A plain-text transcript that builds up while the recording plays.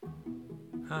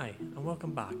Hi, and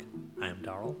welcome back. I am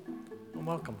Darrell, and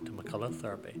welcome to McCullough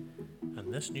Therapy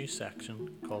and this new section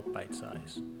called Bite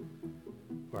Size,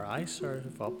 where I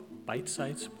serve up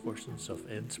bite-sized portions of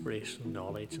inspiration,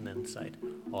 knowledge, and insight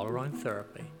all around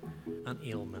therapy and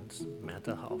ailments,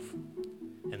 mental health.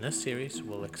 In this series,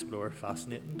 we'll explore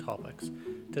fascinating topics,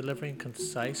 delivering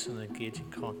concise and engaging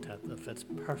content that fits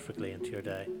perfectly into your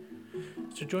day.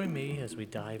 So join me as we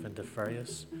dive into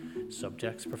various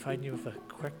subjects, providing you with a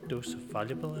quick dose of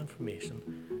valuable information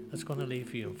that's going to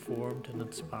leave you informed and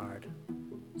inspired.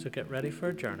 So get ready for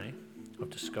a journey of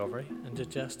discovery and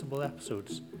digestible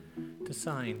episodes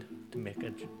designed to make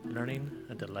learning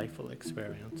a delightful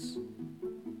experience.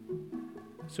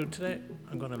 So today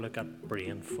I'm going to look at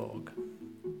brain fog.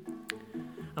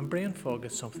 And brain fog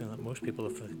is something that most people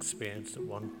have experienced at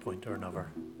one point or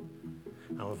another.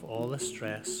 And with all the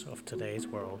stress of today's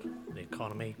world, the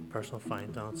economy, personal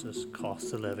finances,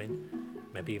 cost of living,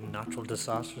 maybe even natural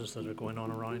disasters that are going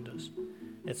on around us,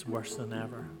 it's worse than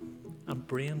ever. And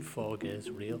brain fog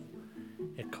is real.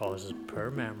 It causes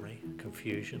poor memory,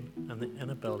 confusion, and the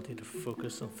inability to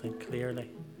focus and think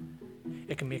clearly.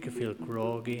 It can make you feel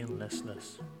groggy and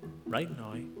listless. Right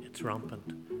now, it's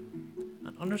rampant.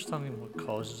 And understanding what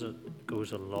causes it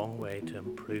goes a long way to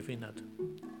improving it.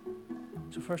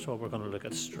 So first of all, we're going to look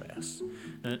at stress.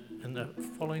 Now, in the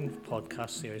following podcast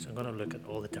series, I'm going to look at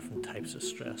all the different types of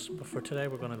stress. But for today,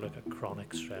 we're going to look at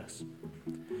chronic stress.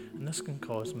 And this can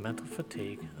cause mental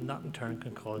fatigue, and that in turn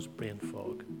can cause brain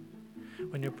fog.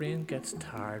 When your brain gets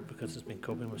tired because it's been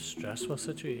coping with stressful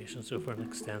situations over an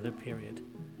extended period,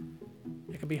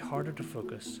 it can be harder to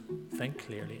focus, think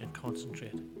clearly, and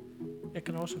concentrate. It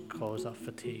can also cause that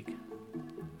fatigue.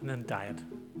 And then diet.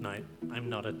 Now, I'm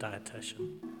not a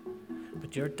dietitian,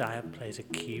 but your diet plays a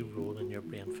key role in your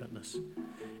brain fitness.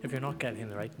 If you're not getting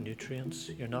the right nutrients,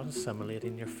 you're not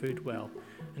assimilating your food well,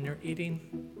 and you're eating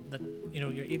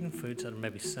foods that are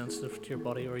maybe sensitive to your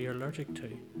body or you're allergic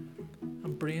to.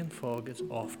 And brain fog is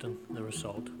often the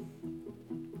result.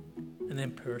 And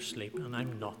then poor sleep, and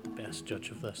I'm not the best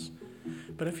judge of this.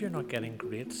 But if you're not getting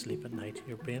great sleep at night,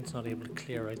 your brain's not able to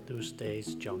clear out those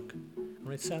days' junk and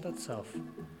reset itself.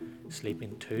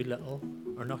 Sleeping too little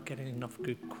or not getting enough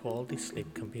good quality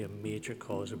sleep can be a major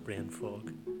cause of brain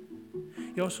fog.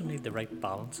 You also need the right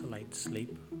balance of light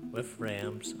sleep with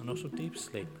REMs and also deep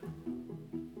sleep.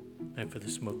 Now for the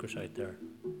smokers out there.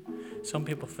 Some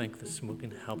people think that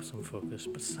smoking helps them focus,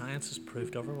 but science has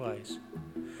proved otherwise.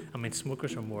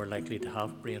 Smokers are more likely to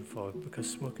have brain fog because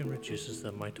smoking reduces the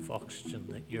amount of oxygen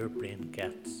that your brain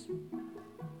gets.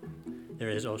 There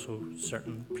is also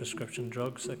certain prescription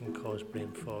drugs that can cause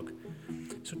brain fog.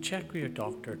 So check with your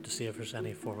doctor to see if there's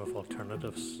any form of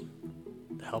alternatives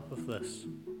to help with this.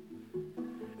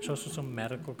 There's also some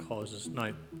medical causes.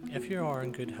 Now, if you are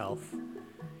in good health,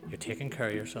 you're taking care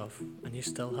of yourself, and you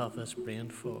still have this brain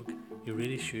fog, you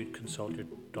really should consult your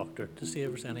doctor to see if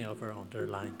there's any other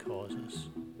underlying causes.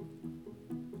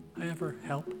 However,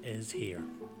 help is here.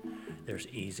 There's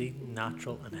easy,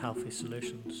 natural, and healthy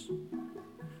solutions.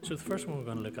 So the first one we're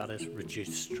going to look at is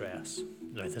reduce stress.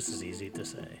 Now, this is easy to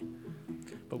say,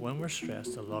 but when we're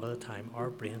stressed, a lot of the time our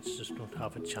brains just don't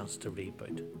have a chance to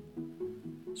reboot.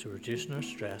 So reducing our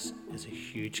stress is a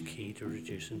huge key to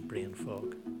reducing brain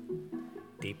fog.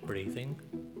 Deep breathing,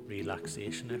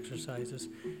 relaxation exercises,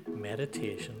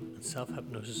 meditation, and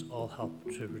self-hypnosis all help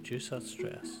to reduce that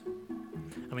stress.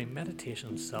 Meditation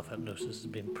and self-hypnosis has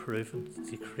been proven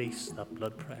to decrease that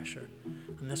blood pressure,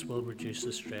 and this will reduce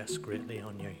the stress greatly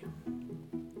on you.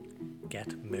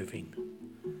 Get moving.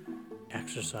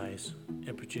 Exercise.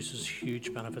 It produces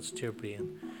huge benefits to your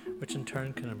brain, which in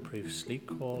turn can improve sleep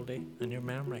quality and your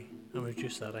memory, and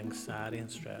reduce that anxiety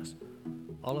and stress,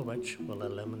 all of which will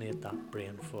eliminate that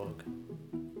brain fog.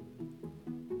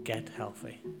 Get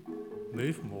healthy.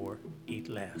 Move more, eat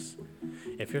less.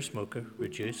 If you're a smoker,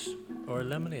 reduce or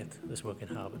eliminate the smoking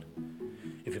habit.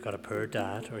 If you've got a poor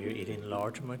diet or you're eating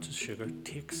large amounts of sugar,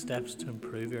 take steps to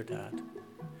improve your diet.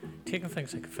 Taking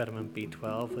things like vitamin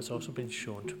B12 has also been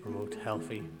shown to promote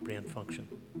healthy brain function.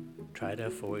 Try to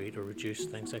avoid or reduce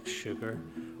things like sugar,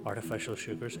 artificial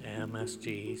sugars,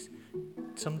 MSGs,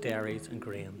 some dairies and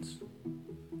grains.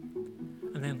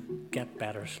 And then get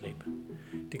better sleep.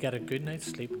 To get a good night's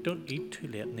sleep, don't eat too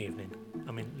late in the evening.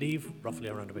 Leave roughly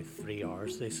around about 3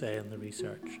 hours, they say in the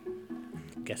research.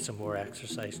 Get some more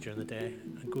exercise during the day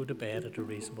and go to bed at a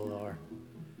reasonable hour.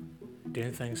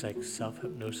 Doing things like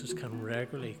self-hypnosis can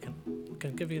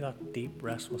give you that deep,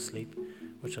 restful sleep,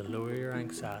 which will lower your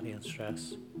anxiety and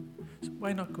stress. So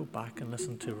why not go back and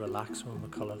listen to Relax with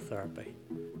McCullough Therapy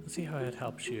and see how it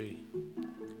helps you.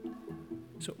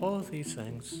 So all of these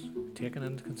things taken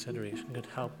into consideration could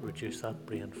help reduce that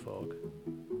brain fog.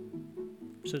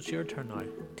 So it's your turn now.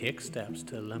 Take steps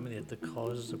to eliminate the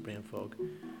causes of brain fog,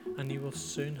 and you will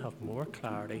soon have more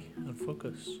clarity and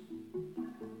focus.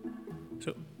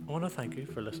 So I want to thank you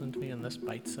for listening to me in this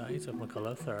bite size of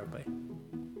McCullough Therapy.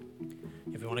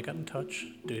 If you want to get in touch,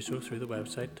 do so through the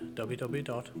website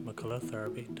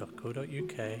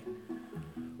www.mcculloughtherapy.co.uk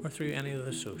or through any of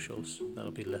the socials that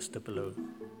will be listed below.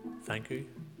 Thank you,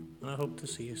 and I hope to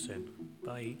see you soon.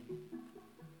 Bye.